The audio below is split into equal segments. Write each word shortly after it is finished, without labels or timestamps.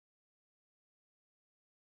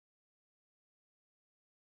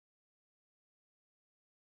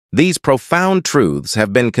These profound truths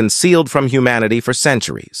have been concealed from humanity for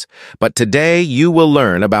centuries, but today you will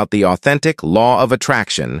learn about the authentic law of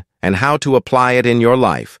attraction and how to apply it in your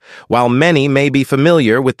life. While many may be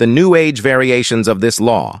familiar with the New Age variations of this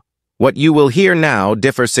law, what you will hear now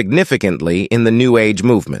differs significantly in the New Age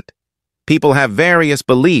movement. People have various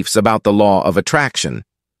beliefs about the law of attraction,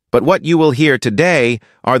 but what you will hear today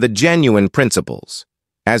are the genuine principles.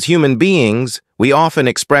 As human beings, we often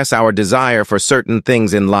express our desire for certain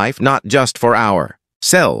things in life not just for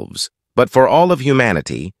ourselves, but for all of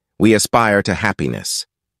humanity. We aspire to happiness,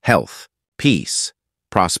 health, peace,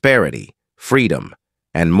 prosperity, freedom,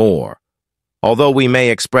 and more. Although we may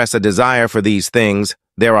express a desire for these things,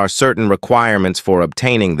 there are certain requirements for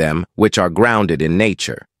obtaining them which are grounded in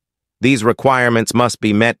nature. These requirements must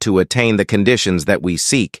be met to attain the conditions that we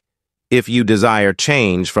seek. If you desire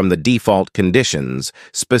change from the default conditions,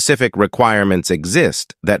 specific requirements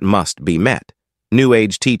exist that must be met. New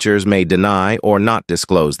Age teachers may deny or not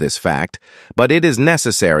disclose this fact, but it is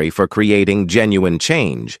necessary for creating genuine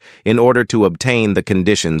change in order to obtain the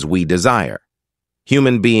conditions we desire.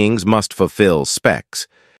 Human beings must fulfill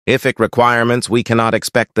specific requirements. We cannot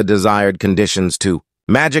expect the desired conditions to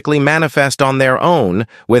magically manifest on their own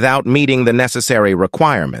without meeting the necessary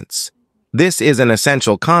requirements. This is an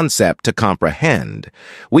essential concept to comprehend.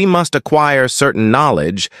 We must acquire certain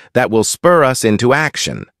knowledge that will spur us into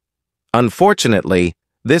action. Unfortunately,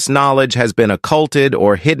 this knowledge has been occulted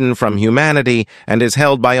or hidden from humanity and is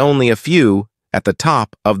held by only a few at the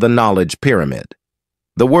top of the knowledge pyramid.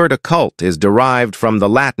 The word occult is derived from the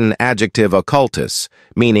Latin adjective occultus,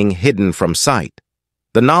 meaning hidden from sight.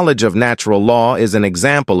 The knowledge of natural law is an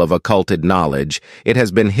example of occulted knowledge. It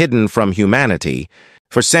has been hidden from humanity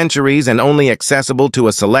for centuries and only accessible to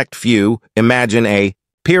a select few. Imagine a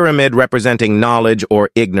pyramid representing knowledge or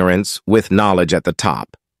ignorance with knowledge at the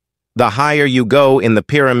top. The higher you go in the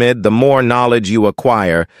pyramid, the more knowledge you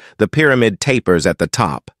acquire. The pyramid tapers at the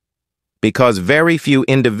top. Because very few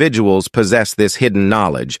individuals possess this hidden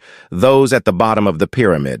knowledge, those at the bottom of the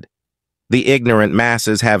pyramid, the ignorant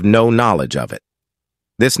masses have no knowledge of it.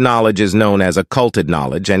 This knowledge is known as occulted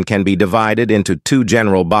knowledge and can be divided into two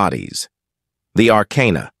general bodies. The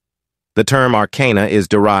Arcana. The term Arcana is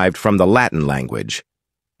derived from the Latin language,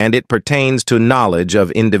 and it pertains to knowledge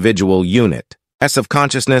of individual unit of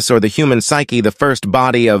consciousness or the human psyche. The first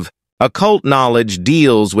body of occult knowledge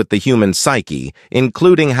deals with the human psyche,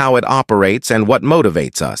 including how it operates and what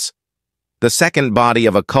motivates us. The second body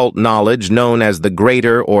of occult knowledge, known as the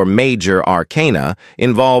greater or major arcana,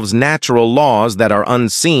 involves natural laws that are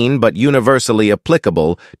unseen but universally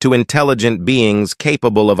applicable to intelligent beings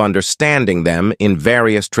capable of understanding them in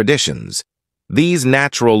various traditions. These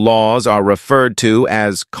natural laws are referred to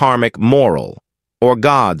as karmic moral, or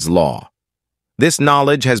God's law. This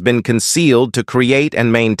knowledge has been concealed to create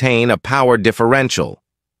and maintain a power differential.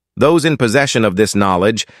 Those in possession of this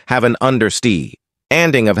knowledge have an understanding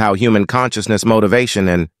of how human consciousness, motivation,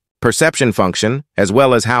 and perception function, as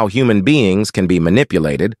well as how human beings can be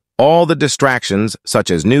manipulated. All the distractions, such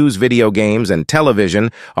as news, video games, and television,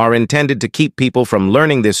 are intended to keep people from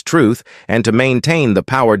learning this truth and to maintain the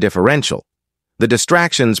power differential. The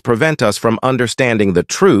distractions prevent us from understanding the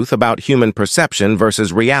truth about human perception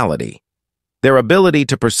versus reality. Their ability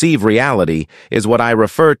to perceive reality is what I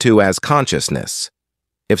refer to as consciousness.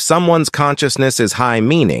 If someone's consciousness is high,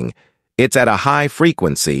 meaning it's at a high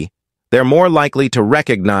frequency, they're more likely to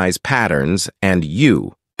recognize patterns and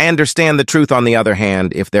understand the truth. On the other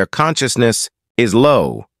hand, if their consciousness is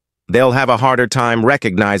low, they'll have a harder time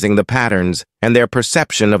recognizing the patterns, and their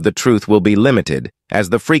perception of the truth will be limited.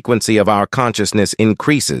 As the frequency of our consciousness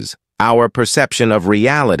increases, our perception of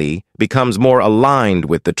reality becomes more aligned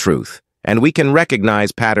with the truth, and we can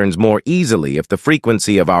recognize patterns more easily. If the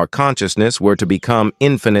frequency of our consciousness were to become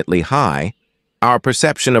infinitely high, our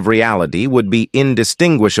perception of reality would be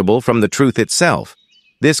indistinguishable from the truth itself.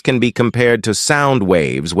 This can be compared to sound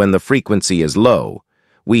waves. When the frequency is low,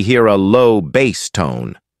 we hear a low bass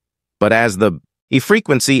tone. But as the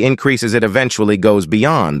frequency increases, it eventually goes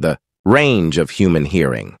beyond the range of human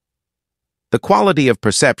hearing. The quality of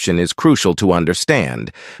perception is crucial to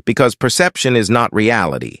understand, because perception is not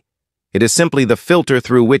reality. It is simply the filter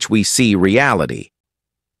through which we see reality.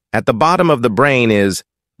 At the bottom of the brain is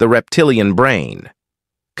the reptilian brain,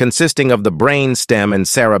 consisting of the brain stem and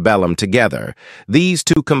cerebellum together. These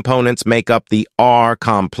two components make up the R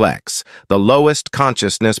complex, the lowest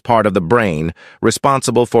consciousness part of the brain,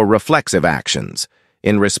 responsible for reflexive actions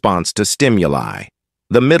in response to stimuli.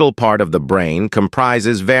 The middle part of the brain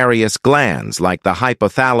comprises various glands like the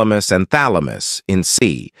hypothalamus and thalamus in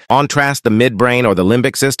C. Contrast, the midbrain or the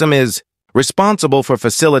limbic system is Responsible for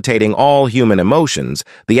facilitating all human emotions,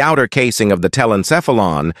 the outer casing of the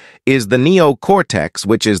telencephalon is the neocortex,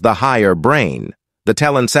 which is the higher brain. The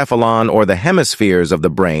telencephalon, or the hemispheres of the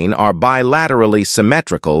brain, are bilaterally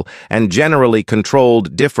symmetrical and generally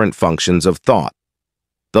controlled different functions of thought.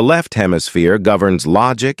 The left hemisphere governs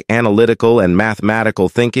logic, analytical and mathematical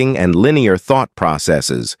thinking and linear thought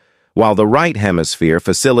processes, while the right hemisphere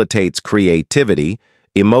facilitates creativity,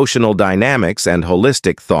 emotional dynamics, and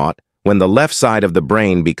holistic thought. When the left side of the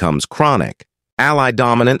brain becomes chronic, allied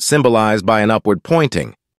dominant symbolized by an upward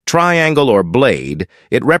pointing triangle or blade,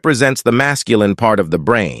 it represents the masculine part of the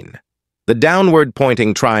brain. The downward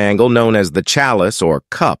pointing triangle, known as the chalice or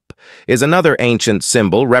cup, is another ancient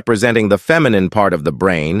symbol representing the feminine part of the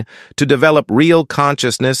brain. To develop real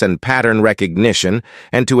consciousness and pattern recognition,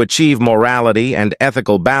 and to achieve morality and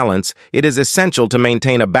ethical balance, it is essential to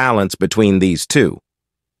maintain a balance between these two.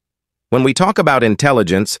 When we talk about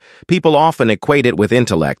intelligence, people often equate it with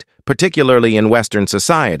intellect, particularly in Western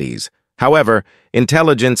societies. However,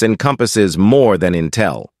 intelligence encompasses more than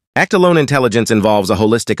intel. Echelon intelligence involves a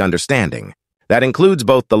holistic understanding that includes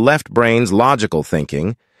both the left brain's logical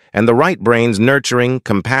thinking and the right brain's nurturing,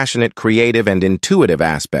 compassionate, creative, and intuitive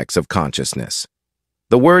aspects of consciousness.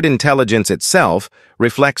 The word intelligence itself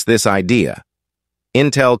reflects this idea.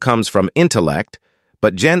 Intel comes from intellect,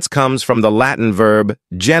 but gens comes from the Latin verb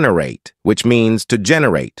generate, which means to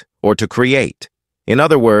generate or to create. In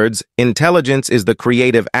other words, intelligence is the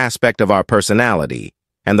creative aspect of our personality,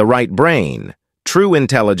 and the right brain, true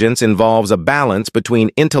intelligence, involves a balance between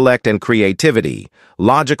intellect and creativity,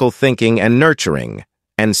 logical thinking and nurturing,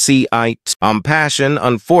 and passion.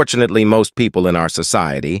 Unfortunately, most people in our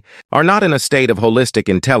society are not in a state of holistic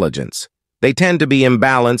intelligence. They tend to be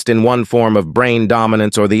imbalanced in one form of brain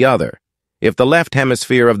dominance or the other. If the left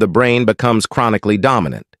hemisphere of the brain becomes chronically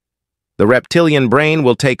dominant, the reptilian brain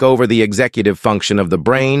will take over the executive function of the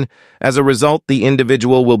brain. As a result, the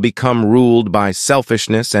individual will become ruled by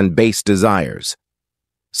selfishness and base desires.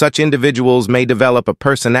 Such individuals may develop a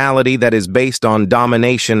personality that is based on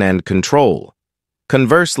domination and control.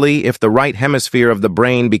 Conversely, if the right hemisphere of the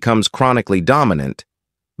brain becomes chronically dominant,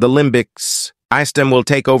 the limbic system will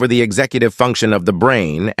take over the executive function of the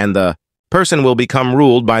brain, and the person will become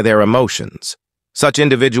ruled by their emotions. Such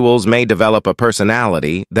individuals may develop a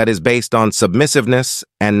personality that is based on submissiveness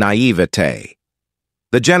and naivete.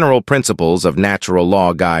 The general principles of natural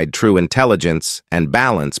law guide true intelligence and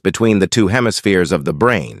balance between the two hemispheres of the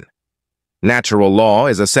brain. Natural law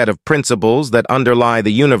is a set of principles that underlie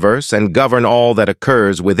the universe and govern all that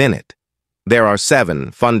occurs within it. There are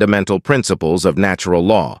 7 fundamental principles of natural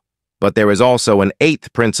law, but there is also an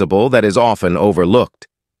 8th principle that is often overlooked.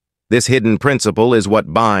 This hidden principle is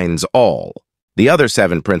what binds all. The other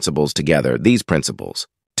 7 principles together, these principles,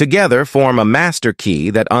 together form a master key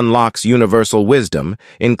that unlocks universal wisdom,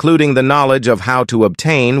 including the knowledge of how to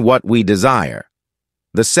obtain what we desire.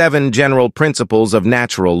 The 7 general principles of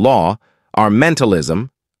natural law are mentalism,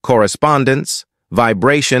 correspondence,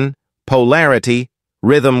 vibration, polarity,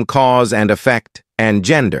 rhythm, cause and effect, and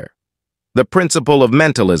gender. The principle of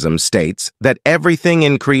mentalism states that everything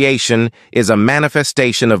in creation is a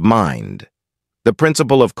manifestation of mind. The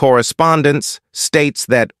principle of correspondence states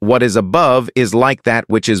that what is above is like that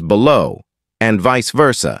which is below, and vice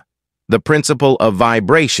versa. The principle of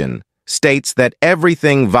vibration states that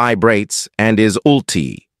everything vibrates and is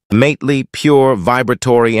ultimately pure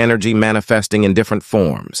vibratory energy manifesting in different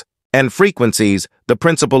forms. And frequencies, the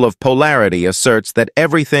principle of polarity asserts that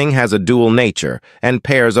everything has a dual nature and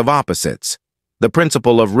pairs of opposites. The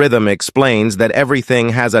principle of rhythm explains that everything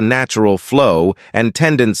has a natural flow and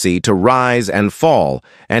tendency to rise and fall,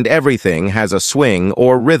 and everything has a swing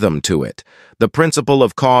or rhythm to it. The principle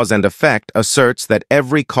of cause and effect asserts that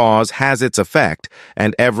every cause has its effect,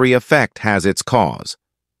 and every effect has its cause.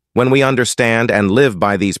 When we understand and live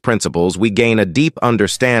by these principles, we gain a deep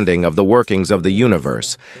understanding of the workings of the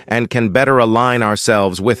universe and can better align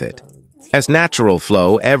ourselves with it. As natural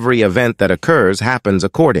flow, every event that occurs happens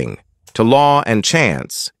according to law, and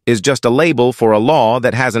chance is just a label for a law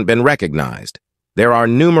that hasn't been recognized. There are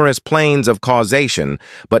numerous planes of causation,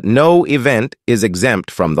 but no event is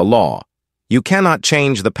exempt from the law. You cannot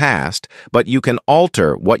change the past, but you can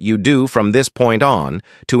alter what you do from this point on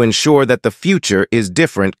to ensure that the future is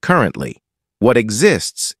different currently. What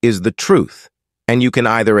exists is the truth, and you can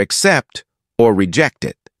either accept or reject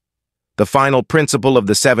it. The final principle of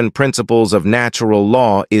the 7 principles of natural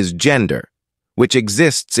law is gender, which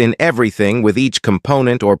exists in everything, with each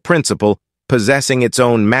component or principle possessing its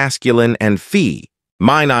own masculine and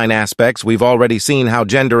feminine aspects. We've already seen how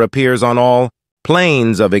gender appears on all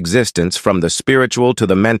planes of existence, from the spiritual to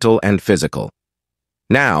the mental and physical.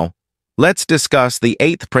 Now, Let's discuss the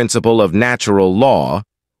 8th principle of natural law,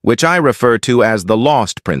 which I refer to as the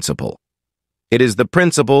lost principle. It is the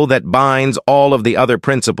principle that binds all of the other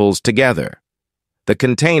principles together, the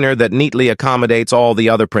container that neatly accommodates all the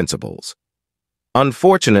other principles.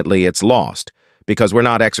 Unfortunately, it's lost because we're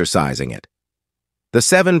not exercising it. The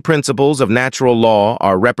 7 principles of natural law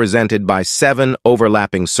are represented by 7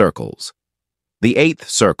 overlapping circles. The 8th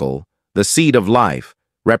circle, the seed of life,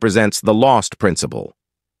 represents the lost principle.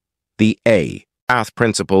 The eighth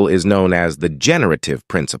principle is known as the generative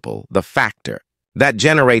principle, the factor that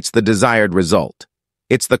generates the desired result.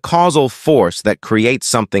 It's the causal force that creates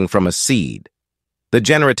something from a seed. The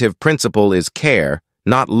generative principle is care,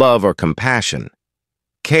 not love or compassion.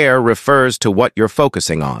 Care refers to what you're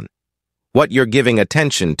focusing on, what you're giving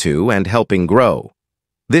attention to and helping grow.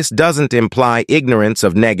 This doesn't imply ignorance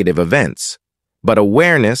of negative events, but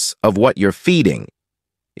awareness of what you're feeding.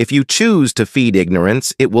 If you choose to feed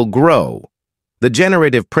ignorance, it will grow. The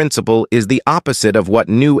generative principle is the opposite of what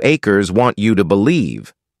new acres want you to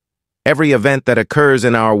believe. Every event that occurs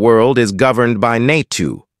in our world is governed by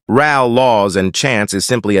natu. Laws, and chance is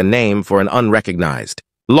simply a name for an unrecognized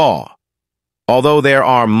law. Although there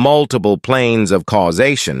are multiple planes of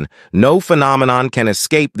causation, no phenomenon can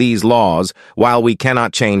escape these laws while we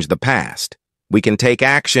cannot change the past. We can take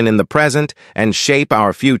action in the present and shape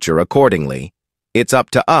our future accordingly. It's up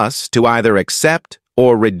to us to either accept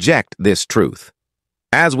or reject this truth.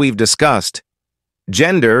 As we've discussed,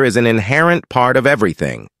 gender is an inherent part of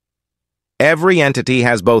everything. Every entity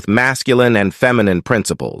has both masculine and feminine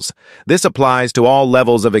principles. This applies to all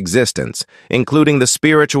levels of existence, including the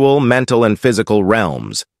spiritual, mental, and physical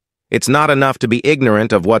realms. It's not enough to be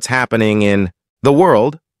ignorant of what's happening in the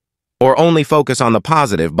world, or only focus on the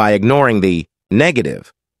positive by ignoring the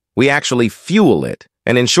negative. We actually fuel it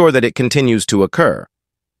and ensure that it continues to occur.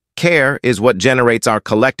 Care is what generates our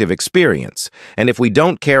collective experience, and if we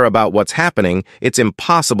don't care about what's happening, it's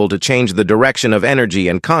impossible to change the direction of energy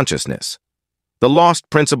and consciousness. The lost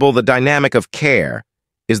principle, the dynamic of care,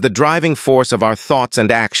 is the driving force of our thoughts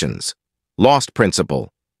and actions. Lost principle,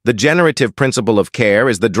 the generative principle of care,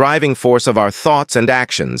 is the driving force of our thoughts and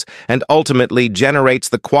actions, and ultimately generates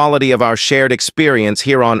the quality of our shared experience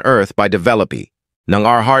here on Earth by developing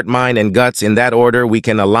our heart, mind, and guts. In that order, we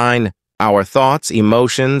can align our thoughts,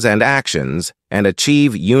 emotions, and actions and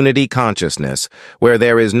achieve unity consciousness, where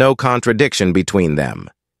there is no contradiction between them.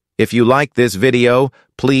 If you like this video,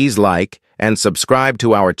 please like and subscribe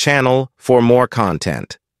to our channel for more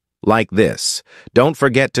content like this. Don't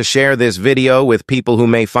forget to share this video with people who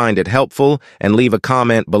may find it helpful and leave a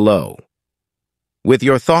comment below. With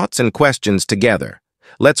your thoughts and questions together,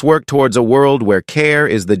 let's work towards a world where care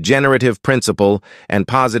is the generative principle and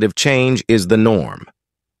positive change is the norm.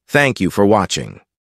 Thank you for watching.